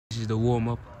is the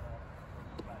warm-up.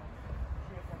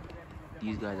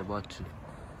 These guys are about to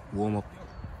warm up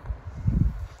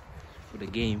for the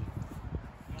game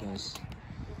against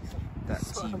that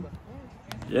team.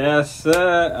 Yes,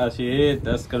 sir. As you hear,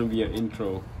 that's gonna be your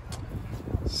intro.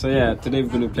 So yeah, today we're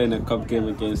gonna be playing a cup game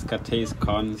against Cathays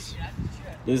Cons.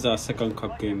 This is our second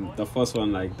cup game. The first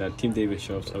one, like the Team David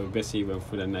showed, so we basically went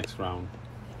through the next round.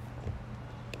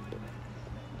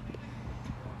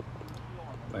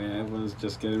 But yeah, everyone's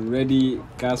just getting ready,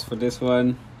 gas for this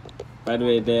one. By the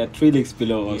way, there are 3 leagues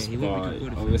below us, but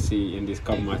obviously in these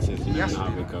cup matches, you know how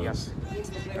it goes.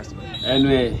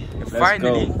 Anyway, let's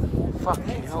go.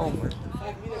 Fucking hell, man.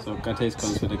 So Cathays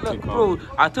Cons with the kickoff. Bro,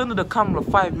 I turned to the camera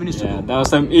 5 minutes ago. There were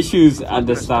some issues at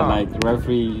the start, like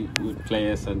referee with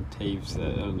players and tapes. I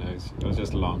don't know, it was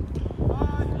just long.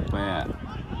 But yeah,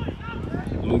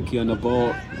 Lukey on the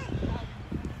ball.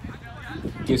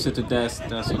 Gives it to Des.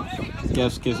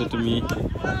 Gives it to me.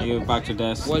 I give it back to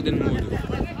Des.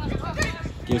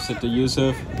 Gives it to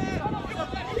Yusuf.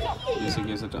 Yusuf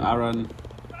gives it to Aaron.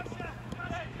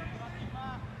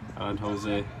 Aaron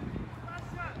Jose.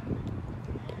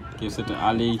 Gives it to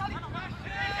Ali.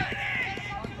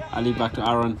 Ali back to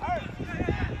Aaron.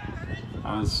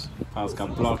 Aaron's pass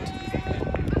got blocked.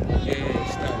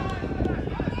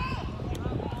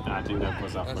 I think that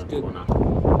was after the corner.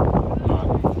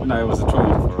 No, it was a throw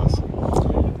in for us.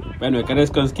 But anyway,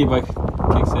 Cathays Cons keeper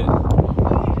kicks it.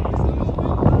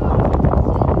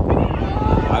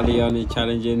 Ali on it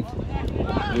challenging.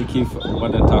 Looking for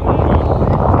what they're talking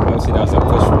about. Obviously, that was a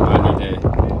push from Ali there.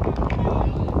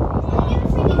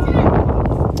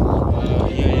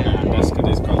 That's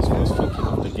Cathays Cons first free kick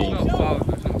of the game.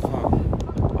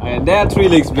 And there are 3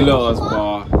 leagues below us,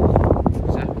 but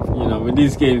you know, with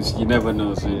these games, you never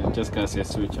know, so you just gotta say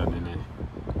switch on in there.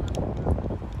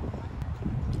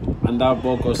 And that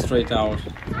ball goes straight out.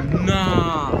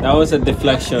 Nah. That was a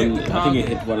deflection. I think it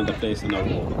hit one of the players on the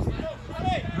wall.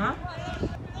 Huh?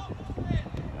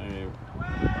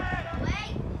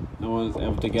 No one's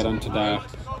able to get onto that.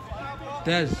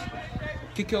 Des,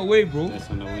 kick it away, bro. That's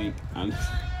on the wing. And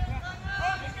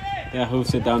yeah,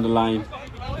 hooves it down the line.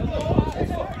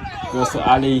 Goes to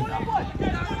Ali.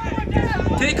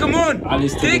 Take him on.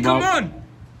 Ali's Take him on.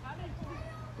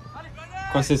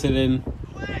 Crosses it in.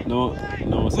 No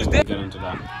one's able to get onto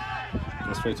that.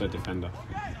 Goes straight to a defender.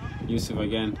 Yusuf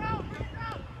again.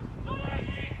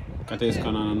 Cathays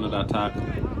Cons on another attack.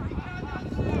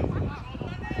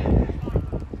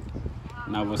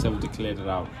 Now was able to clear it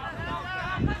out.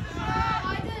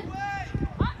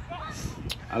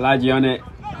 Alaji on it.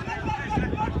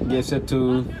 Gives it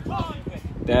to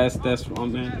Des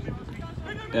on it.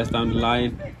 Des down the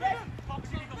line.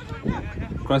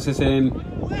 Crosses in.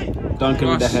 Duncan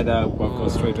with the header, but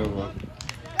goes straight over.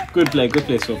 Good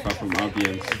play so far from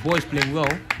RBNs. The boys playing well,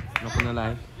 not gonna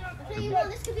lie.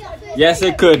 Yes,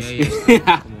 it could.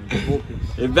 Yeah.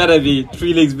 It better be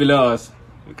 3 leagues below us.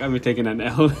 We can't be taking an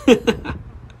L.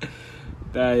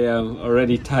 I am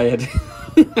already tired.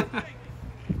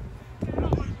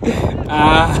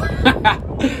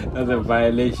 That's a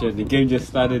violation. The game just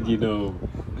started, you know.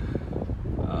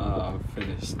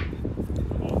 Finished.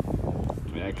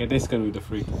 Yeah, Cathays Cons with the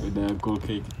free with the goal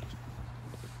kick.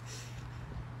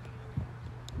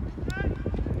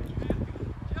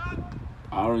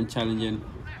 Aaron challenging.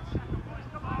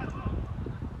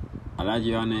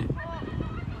 Alaji on it.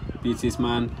 Beats his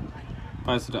man.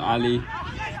 Passes it to Ali.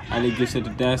 Ali gives it to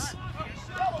Des.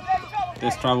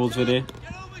 Des travels with it.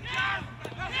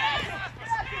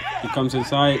 He comes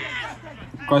inside.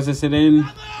 Crosses it in.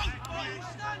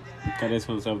 Cathays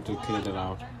Cons able to clear it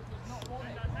out.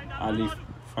 Ali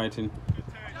fighting.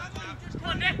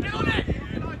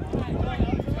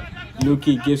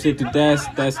 Lukey gives it to Des.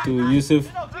 Des to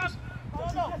Yusuf.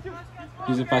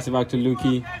 Yusuf passes it back to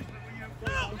Lukey.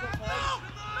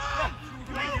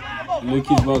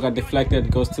 Lukey's ball got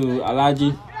deflected. Goes to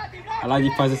Alaji.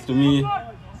 Alaji passes to me.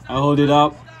 I hold it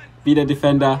up. Beat the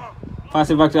defender. Pass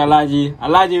it back to Alaji.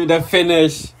 Alaji with the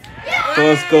finish.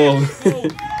 First goal.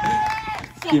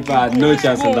 Keeper had no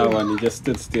chance on that one. He just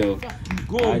stood still.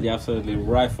 Alaji absolutely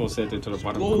rifles it into the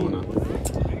bottom corner.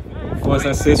 First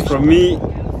assist from me.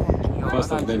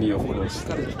 First of many of those.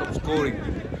 Stop scoring.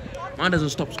 Man doesn't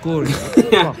stop scoring.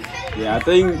 Yeah, I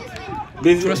think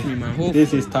this. Trust me, man.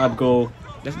 This is 3rd goal.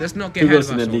 Let's not get 2 ahead goals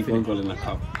of in the league, ourselves. 1 goal in the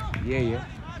cup. Yeah.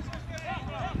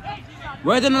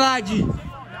 Where's the Alaji?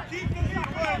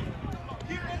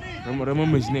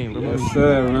 Remember his name. Yes,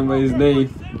 sir. Remember his name.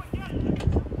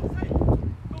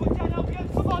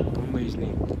 Remember his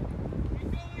name.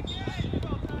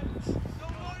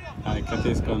 Alright,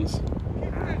 Cathays Cons.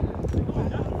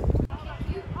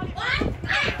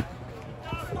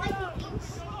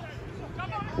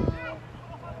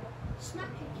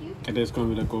 Kade's going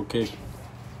with a goal kick.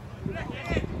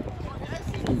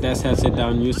 Des has it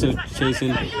down. Yusuf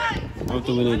chasing. Out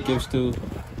to win it. Gives to.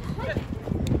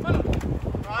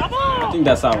 I think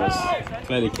that's ours.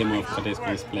 Clearly came off Kade's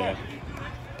player.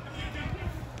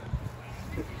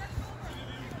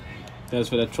 There's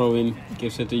for the throw in.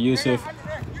 Gives it to Yusuf.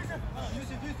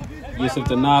 Yusuf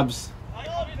to Nabs.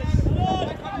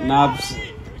 Nabs.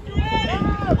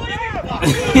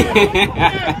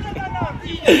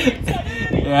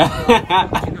 Yeah.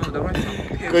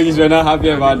 Coaches were not happy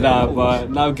about that, but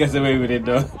now gets away with it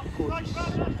though.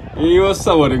 He was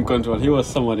somewhat in control.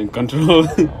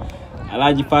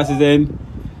 Alaji passes in.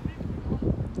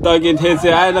 Duggan hits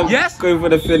it. I end up going for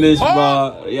the finish,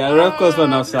 but yeah, the ref calls for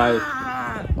an offside.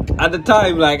 At the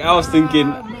time, like I was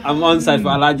thinking, I'm onside for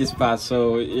Alaji's pass,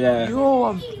 so yeah.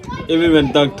 Even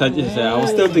when Doug touches it, I was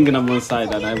still thinking I'm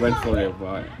onside, and I went for it.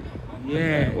 But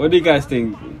yeah, what do you guys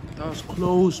think? That was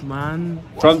close, man.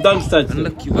 From Doug's touch,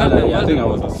 Unlucky. I think I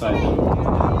was offside.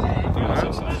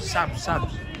 Sabs.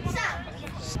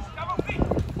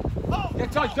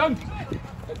 Get touch, Dunk.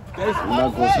 And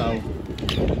that goes out.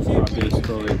 Okay,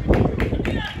 throw it.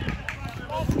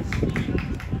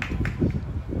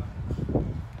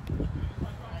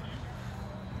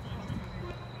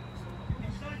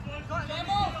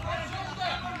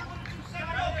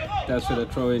 That's for the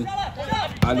throw in.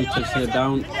 Ali takes it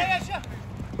down.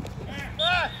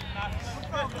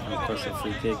 Of course, a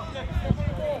free kick.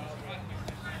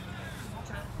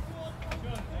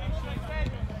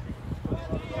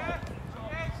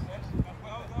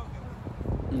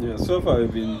 Yeah, so far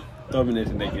we've been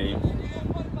dominating the game.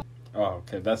 Oh,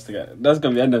 okay, that's gonna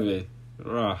be the end of it.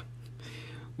 Raw.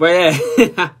 But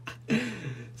yeah,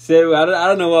 so I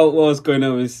don't know what was going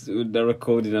on with the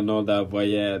recording and all that, but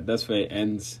yeah, that's where it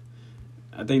ends.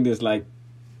 I think there's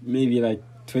maybe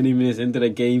 20 minutes into the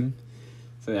game.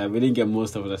 So yeah, we didn't get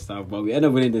most of the stuff, but we ended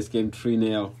up winning this game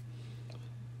 3-0.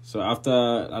 So after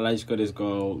Alaji got his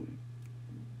goal,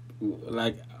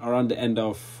 around the end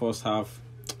of first half,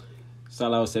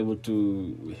 Salah was able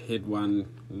to hit one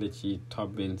literally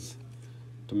top bins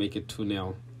to make it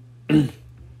 2-0. And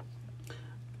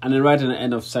then right in the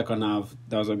end of second half,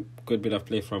 there was a good bit of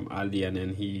play from Ali, and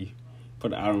then he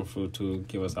put Aaron through to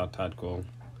give us our third goal,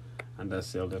 and that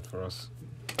sealed it for us.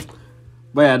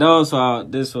 But yeah,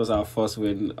 this was our first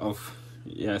win of.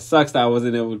 Yeah, sucks that I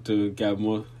wasn't able to get a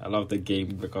lot of the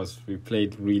game because we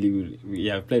played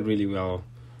really well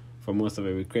for most of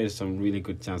it. We created some really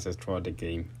good chances throughout the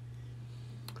game.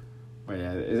 But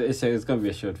yeah, it's gonna be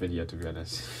a short video, to be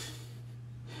honest.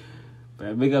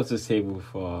 But big up to Sable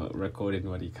for recording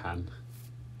what he can.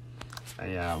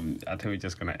 And yeah, I think we're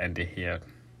just gonna end it here.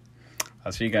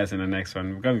 I'll see you guys in the next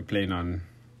one. We're gonna be playing on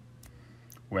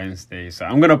Wednesday, so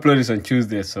I'm gonna upload this on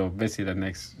Tuesday. So basically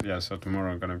so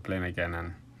tomorrow I'm gonna be playing again,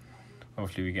 and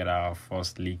hopefully we get our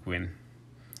first league win.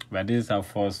 But this is our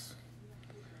first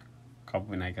cup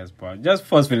win, I guess, but just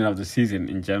first win of the season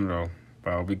in general.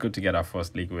 But it'll be good to get our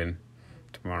first league win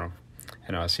tomorrow.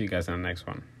 And I'll see you guys in the next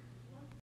one.